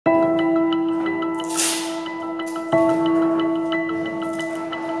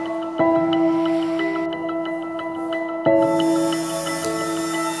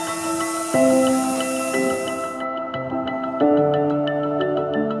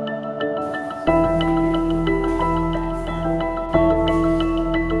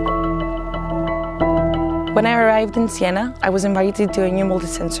When I arrived in Siena, I was invited to a new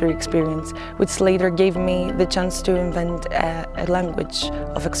multisensory experience, which later gave me the chance to invent a language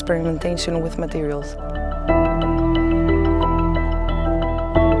of experimentation with materials.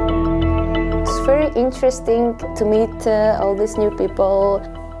 It's very interesting to meet all these new people,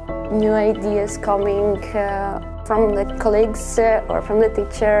 new ideas coming from the colleagues or from the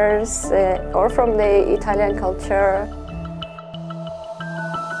teachers or from the Italian culture.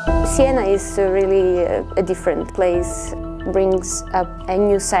 Siena is really a different place, brings up a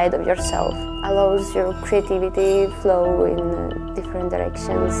new side of yourself, allows your creativity flow in different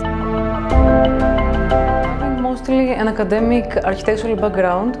directions. Having mostly an academic architectural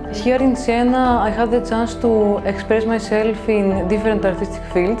background, here in Siena I had the chance to express myself in different artistic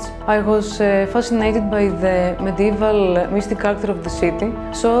fields. I was fascinated by the medieval mystic character of the city,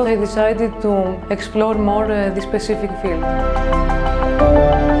 so I decided to explore more this specific field.